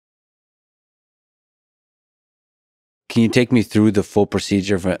Can you take me through the full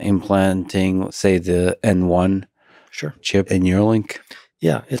procedure for implanting, say, the N1 chip in Neuralink?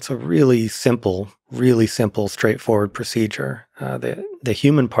 Yeah, it's a really simple, straightforward procedure. The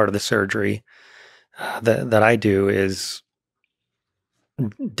human part of the surgery that I do is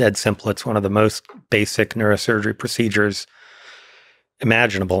dead simple. It's one of the most basic neurosurgery procedures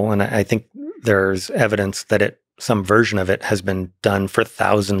imaginable, and I think there's evidence that some version of it has been done for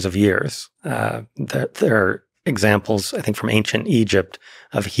thousands of years. There are examples, I think, from ancient Egypt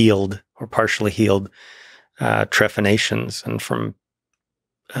of healed or partially healed trephinations, and from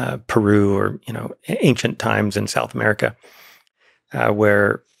Peru or ancient times in South America,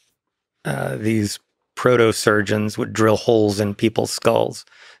 where these proto-surgeons would drill holes in people's skulls,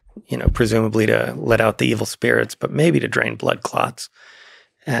 presumably to let out the evil spirits, but maybe to drain blood clots.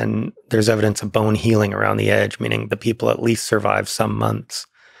 And there's evidence of bone healing around the edge, meaning the people at least survive some months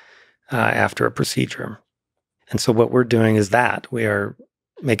after a procedure. And so what we're doing is that we are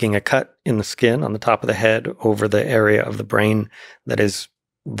making a cut in the skin on the top of the head over the area of the brain that is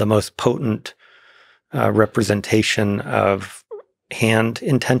the most potent representation of hand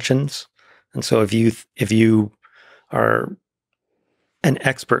intentions. And so if you are an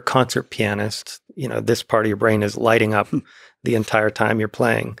expert concert pianist, this part of your brain is lighting up the entire time you're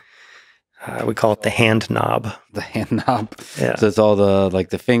playing. We call it the hand knob. The hand knob. Yeah. So it's all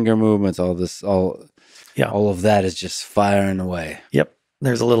the finger movements, all of that is just firing away. Yep.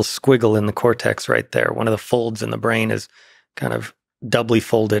 There's a little squiggle in the cortex right there. One of the folds in the brain is kind of doubly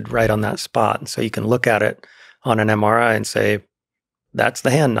folded right on that spot. And so you can look at it on an MRI and say, that's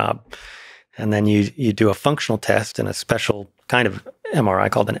the hand knob. And then you do a functional test in a special kind of MRI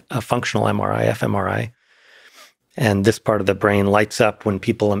called a functional MRI, fMRI. And this part of the brain lights up when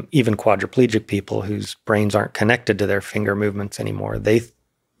people, even quadriplegic people whose brains aren't connected to their finger movements anymore, they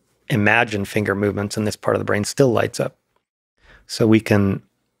imagine finger movements and this part of the brain still lights up. So we can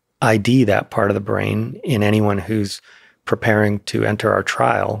ID that part of the brain in anyone who's preparing to enter our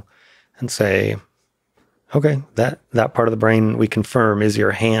trial and say, okay, that part of the brain we confirm is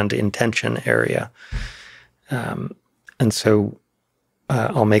your hand intention area. And so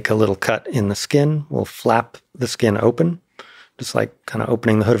I'll make a little cut in the skin. We'll flap the skin open, just like kind of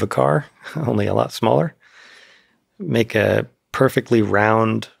opening the hood of a car, only a lot smaller. Make a perfectly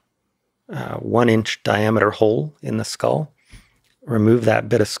round 1-inch diameter hole in the skull. Remove that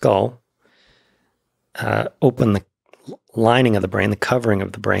bit of skull. Open the lining of the brain, the covering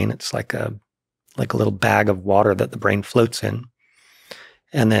of the brain. It's like a little bag of water that the brain floats in.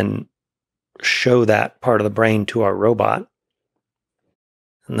 And then show that part of the brain to our robot.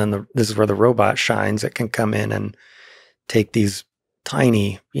 And then this is where the robot shines. It can come in and take these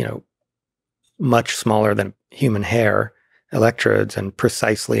tiny, much smaller than human hair electrodes and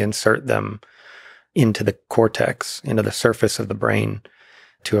precisely insert them into the cortex, into the surface of the brain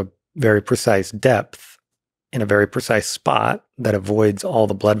to a very precise depth in a very precise spot that avoids all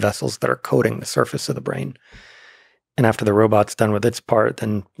the blood vessels that are coating the surface of the brain. And after the robot's done with its part,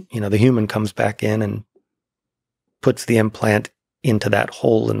 then, the human comes back in and puts the implant into that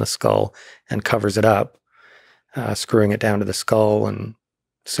hole in the skull and covers it up, screwing it down to the skull and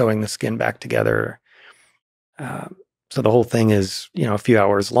sewing the skin back together. So the whole thing is, a few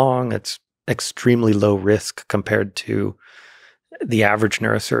hours long. It's extremely low risk compared to the average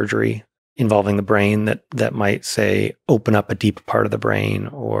neurosurgery involving the brain that might, say, open up a deep part of the brain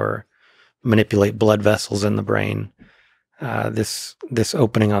or manipulate blood vessels in the brain. This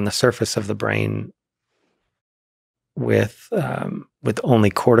opening on the surface of the brain with only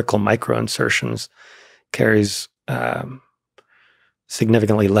cortical microinsertions carries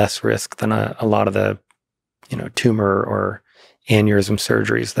significantly less risk than a lot of the tumor or aneurysm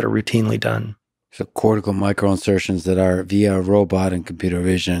surgeries that are routinely done. So cortical microinsertions that are via a robot and computer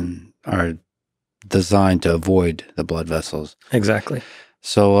vision are designed to avoid the blood vessels. Exactly.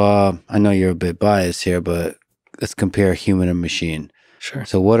 So I know you're a bit biased here, but let's compare human and machine. Sure.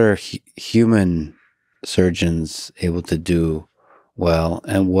 So what are human surgeons able to do well,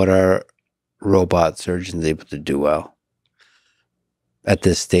 and what are robot surgeons able to do well at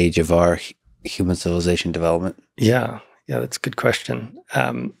this stage of our human civilization development? Yeah, that's a good question.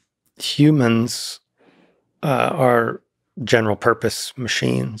 Humans are general purpose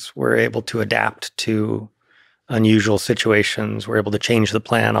machines. We're able to adapt to unusual situations. We're able to change the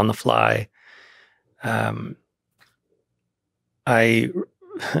plan on the fly. I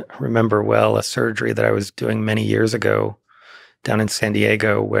remember well a surgery that I was doing many years ago down in San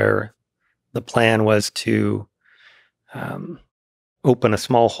Diego, where the plan was to open a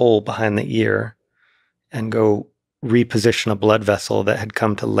small hole behind the ear and go reposition a blood vessel that had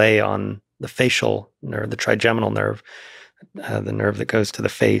come to lay on the facial nerve, the trigeminal nerve, the nerve that goes to the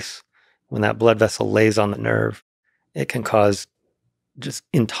face. When that blood vessel lays on the nerve, it can cause just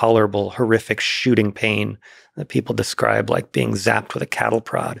intolerable, horrific shooting pain that people describe like being zapped with a cattle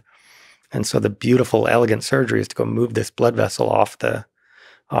prod. And so the beautiful, elegant surgery is to go move this blood vessel off the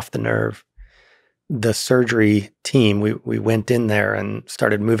nerve. The surgery team, we went in there and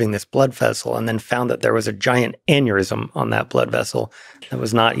started moving this blood vessel, and then found that there was a giant aneurysm on that blood vessel that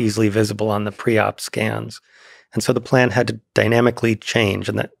was not easily visible on the pre-op scans. And so the plan had to dynamically change,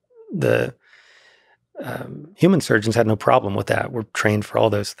 and that the human surgeons had no problem with that. We're trained for all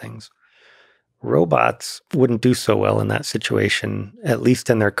those things. Robots wouldn't do so well in that situation, at least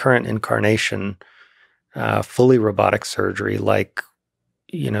in their current incarnation. Fully robotic surgery, like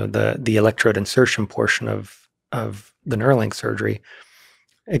the electrode insertion portion of the Neuralink surgery,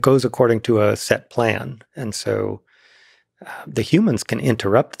 it goes according to a set plan, and so the humans can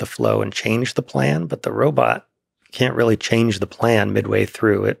interrupt the flow and change the plan, but the robot can't really change the plan midway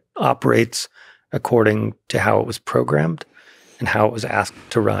through. It operates according to how it was programmed and how it was asked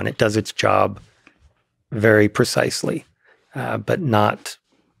to run. It does its job very precisely, but not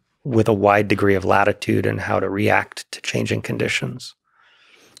with a wide degree of latitude in how to react to changing conditions.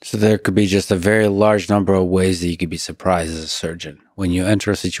 So there could be just a very large number of ways that you could be surprised as a surgeon. When you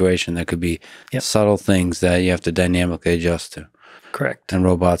enter a situation, there could be subtle things that you have to dynamically adjust to. Correct. And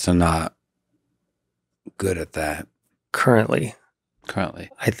robots are not good at that. Currently.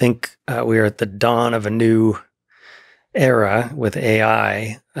 I think we are at the dawn of a new era with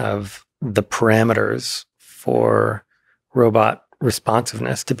AI of the parameters for robot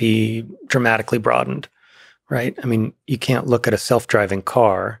responsiveness to be dramatically broadened, right? I mean, you can't look at a self-driving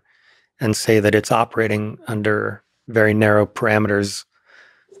car and say that it's operating under very narrow parameters.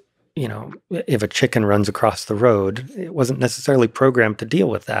 If a chicken runs across the road, it wasn't necessarily programmed to deal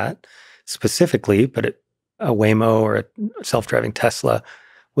with that specifically, but a Waymo or a self-driving Tesla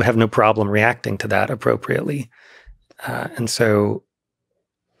would have no problem reacting to that appropriately. And so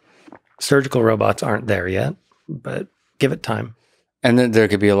surgical robots aren't there yet, but give it time. And then there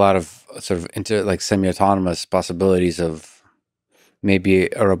could be a lot of sort of semi-autonomous possibilities of maybe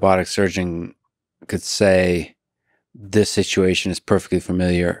a robotic surgeon could say this situation is perfectly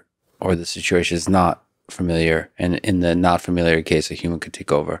familiar or the situation is not familiar. And in the not familiar case, a human could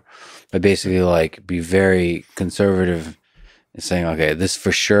take over. But basically be very conservative and saying, okay, this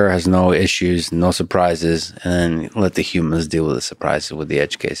for sure has no issues, no surprises, and then let the humans deal with the surprises, with the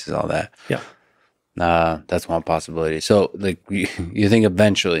edge cases, all that. Yeah. That's one possibility. So you think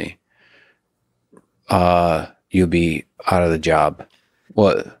eventually you'll be out of the job.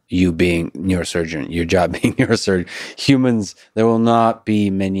 Well, you being neurosurgeon, your job being neurosurgeon. Humans, there will not be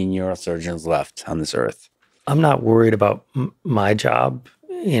many neurosurgeons left on this earth. I'm not worried about my job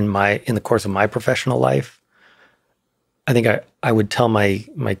in the course of my professional life. I think I would tell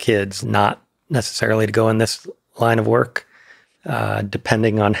my kids not necessarily to go in this line of work,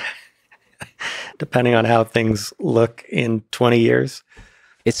 depending on how things look in 20 years.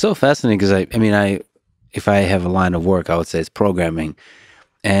 It's so fascinating because if I have a line of work, I would say it's programming.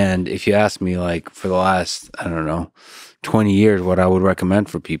 And if you ask me for the last, 20 years, what I would recommend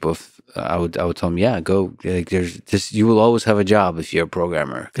for people, I would tell them, go. You will always have a job if you're a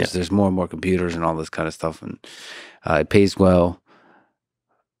programmer because there's more and more computers and all this kind of stuff, and it pays well.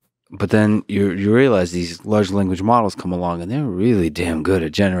 But then you realize these large language models come along and they're really damn good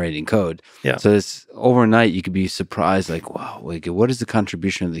at generating code. Yeah. So it's overnight you could be surprised, wow, what is the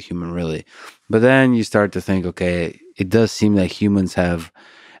contribution of the human really? But then you start to think, okay, it does seem that humans have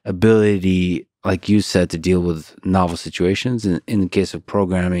ability, like you said, to deal with novel situations. And in the case of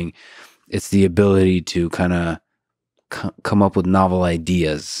programming, it's the ability to kind of come up with novel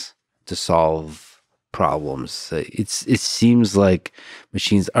ideas to solve problems. It seems like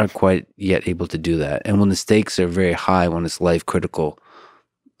machines aren't quite yet able to do that. And when the stakes are very high, when it's life critical,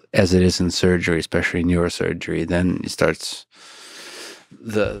 as it is in surgery, especially neurosurgery, then it starts,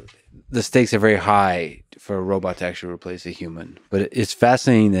 the stakes are very high for a robot to actually replace a human. But it's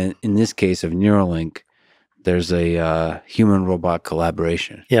fascinating that in this case of Neuralink, there's a human-robot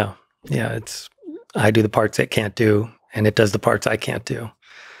collaboration. Yeah. I do the parts it can't do, and it does the parts I can't do.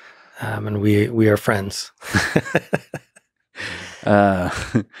 And we are friends. I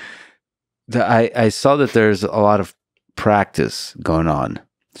saw that there's a lot of practice going on.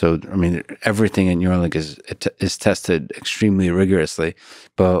 So, everything in Neuralink is tested extremely rigorously.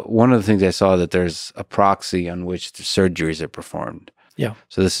 But one of the things I saw that there's a proxy on which the surgeries are performed. Yeah.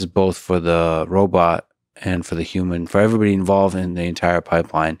 So this is both for the robot and for the human, for everybody involved in the entire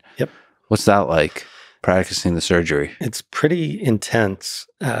pipeline. Yep. What's that like? practicing the surgery? It's pretty intense.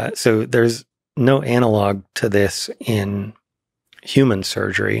 So there's no analog to this in human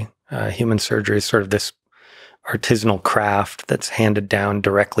surgery. Human surgery is sort of this artisanal craft that's handed down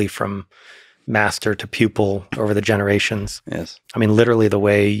directly from master to pupil over the generations. Yes. I mean, literally the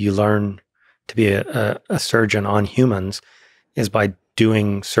way you learn to be a surgeon on humans is by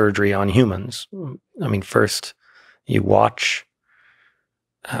doing surgery on humans. I mean, first you watch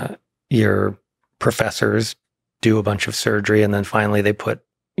your professors do a bunch of surgery, and then finally they put,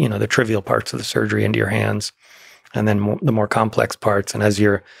 the trivial parts of the surgery into your hands, and then the more complex parts. And as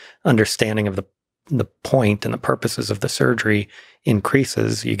your understanding of the point and the purposes of the surgery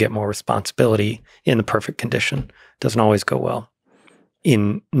increases, you get more responsibility in the perfect condition. Doesn't always go well.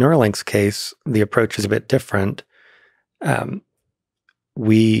 In Neuralink's case, the approach is a bit different.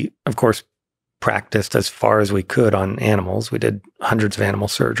 We, of course, practiced as far as we could on animals. We did hundreds of animal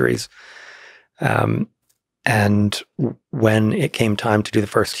surgeries. And when it came time to do the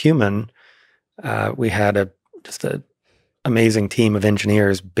first human, we had just an amazing team of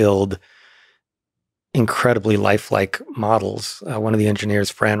engineers build incredibly lifelike models. One of the engineers,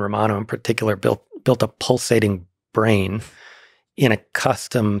 Fran Romano in particular, built a pulsating brain in a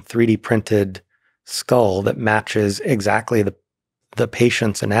custom 3D printed skull that matches exactly the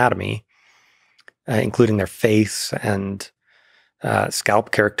patient's anatomy, including their face and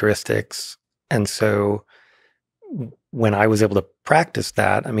scalp characteristics. And so when I was able to practice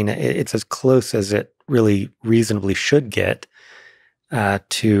that, I mean, it's as close as it really reasonably should get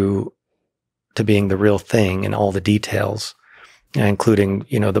to being the real thing in all the details, including,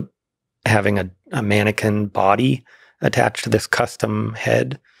 having a mannequin body attached to this custom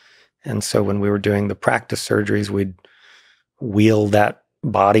head. And so when we were doing the practice surgeries, we'd wheel that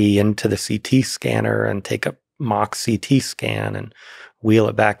body into the CT scanner and take a mock CT scan and wheel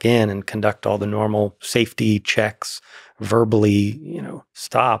it back in and conduct all the normal safety checks, verbally,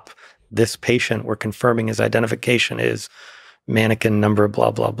 stop. This patient, we're confirming his identification is mannequin number, blah,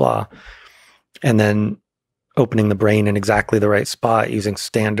 blah, blah. And then opening the brain in exactly the right spot using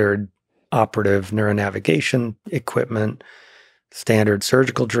standard operative neuronavigation equipment, standard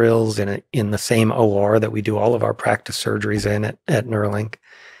surgical drills in the same OR that we do all of our practice surgeries in at Neuralink,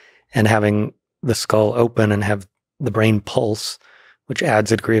 and having the skull open and have the brain pulse, which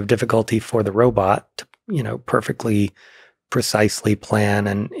adds a degree of difficulty for the robot to, perfectly, precisely plan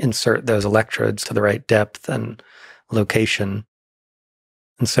and insert those electrodes to the right depth and location.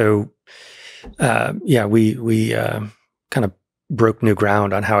 And so, we kind of broke new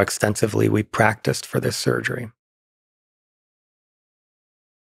ground on how extensively we practiced for this surgery.